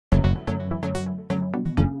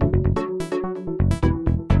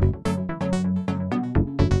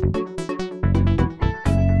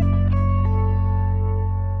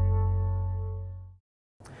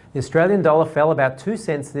The Australian dollar fell about 2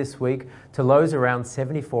 cents this week to lows around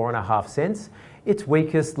 74.5 cents, its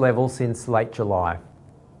weakest level since late July.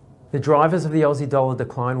 The drivers of the Aussie dollar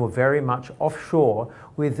decline were very much offshore,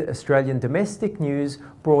 with Australian domestic news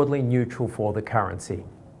broadly neutral for the currency.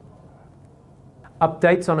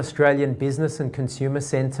 Updates on Australian business and consumer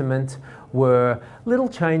sentiment were little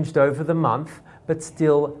changed over the month, but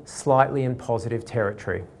still slightly in positive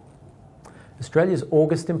territory. Australia's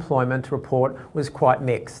August employment report was quite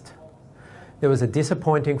mixed. There was a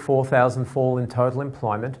disappointing 4,000 fall in total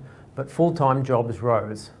employment, but full-time jobs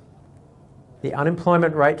rose. The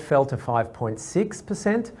unemployment rate fell to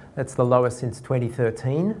 5.6%, that's the lowest since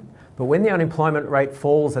 2013. But when the unemployment rate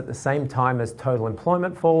falls at the same time as total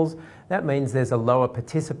employment falls, that means there's a lower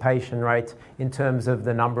participation rate in terms of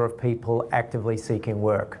the number of people actively seeking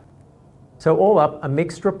work. So all up, a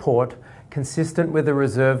mixed report consistent with the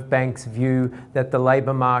Reserve Bank's view that the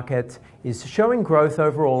labour market is showing growth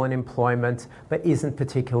overall in employment but isn't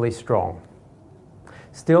particularly strong.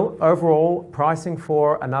 Still, overall, pricing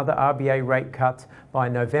for another RBA rate cut by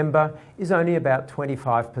November is only about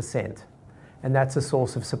 25%, and that's a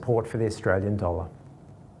source of support for the Australian dollar.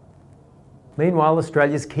 Meanwhile,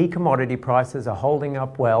 Australia's key commodity prices are holding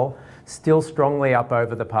up well, still strongly up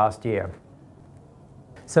over the past year.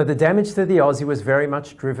 So the damage to the Aussie was very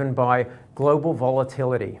much driven by global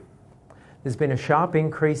volatility. There's been a sharp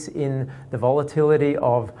increase in the volatility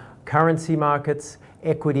of currency markets,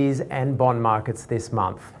 equities and bond markets this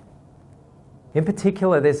month. In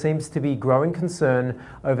particular, there seems to be growing concern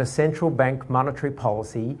over central bank monetary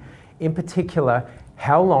policy. In particular,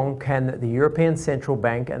 how long can the European Central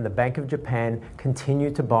Bank and the Bank of Japan continue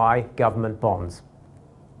to buy government bonds?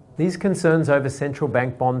 These concerns over central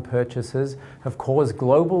bank bond purchases have caused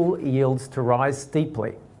global yields to rise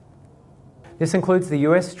steeply. This includes the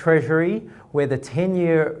US Treasury, where the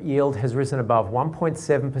 10-year yield has risen above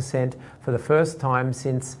 1.7% for the first time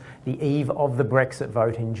since the eve of the Brexit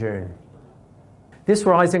vote in June. This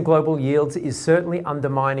rise in global yields is certainly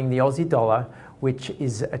undermining the Aussie dollar, which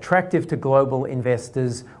is attractive to global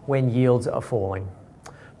investors when yields are falling.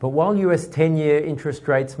 But while US 10-year interest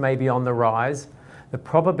rates may be on the rise, the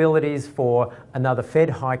probabilities for another Fed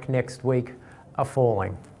hike next week are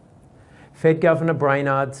falling. Fed Governor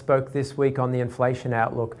Brainard spoke this week on the inflation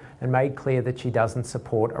outlook and made clear that she doesn't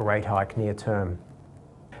support a rate hike near term.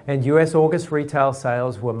 And US August retail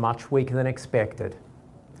sales were much weaker than expected.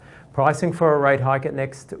 Pricing for a rate hike at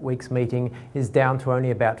next week's meeting is down to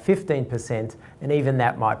only about 15%, and even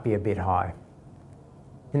that might be a bit high.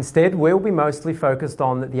 Instead, we'll be mostly focused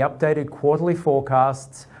on the updated quarterly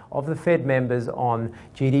forecasts of the Fed members on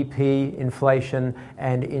GDP, inflation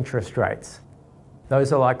and interest rates.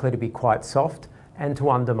 Those are likely to be quite soft and to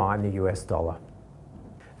undermine the US dollar.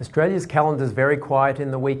 Australia's calendar is very quiet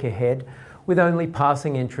in the week ahead, with only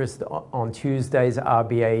passing interest on Tuesday's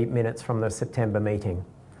RBA minutes from the September meeting.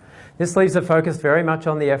 This leaves the focus very much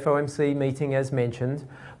on the FOMC meeting as mentioned,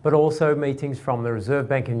 but also meetings from the Reserve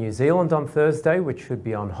Bank of New Zealand on Thursday, which should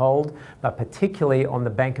be on hold, but particularly on the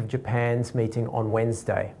Bank of Japan's meeting on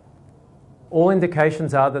Wednesday. All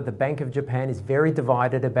indications are that the Bank of Japan is very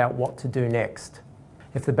divided about what to do next.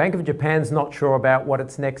 If the Bank of Japan's not sure about what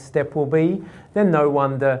its next step will be, then no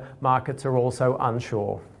wonder markets are also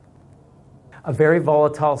unsure. A very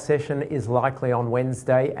volatile session is likely on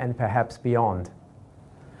Wednesday and perhaps beyond.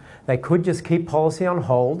 They could just keep policy on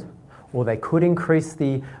hold, or they could increase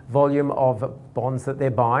the volume of bonds that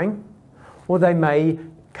they're buying, or they may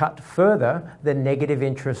cut further the negative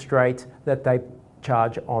interest rate that they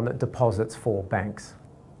charge on deposits for banks.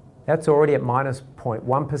 That's already at minus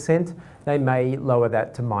 0.1%. They may lower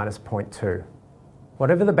that to minus 0.2.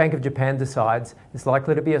 Whatever the Bank of Japan decides is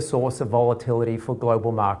likely to be a source of volatility for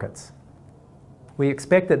global markets. We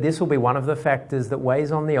expect that this will be one of the factors that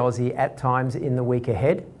weighs on the Aussie at times in the week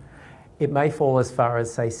ahead. It may fall as far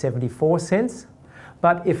as, say, 74 cents,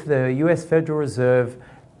 but if the US Federal Reserve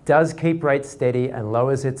does keep rates steady and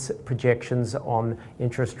lowers its projections on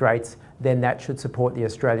interest rates, then that should support the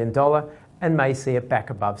Australian dollar and may see it back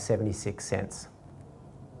above 76 cents.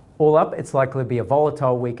 All up, it's likely to be a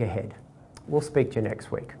volatile week ahead. We'll speak to you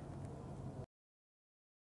next week.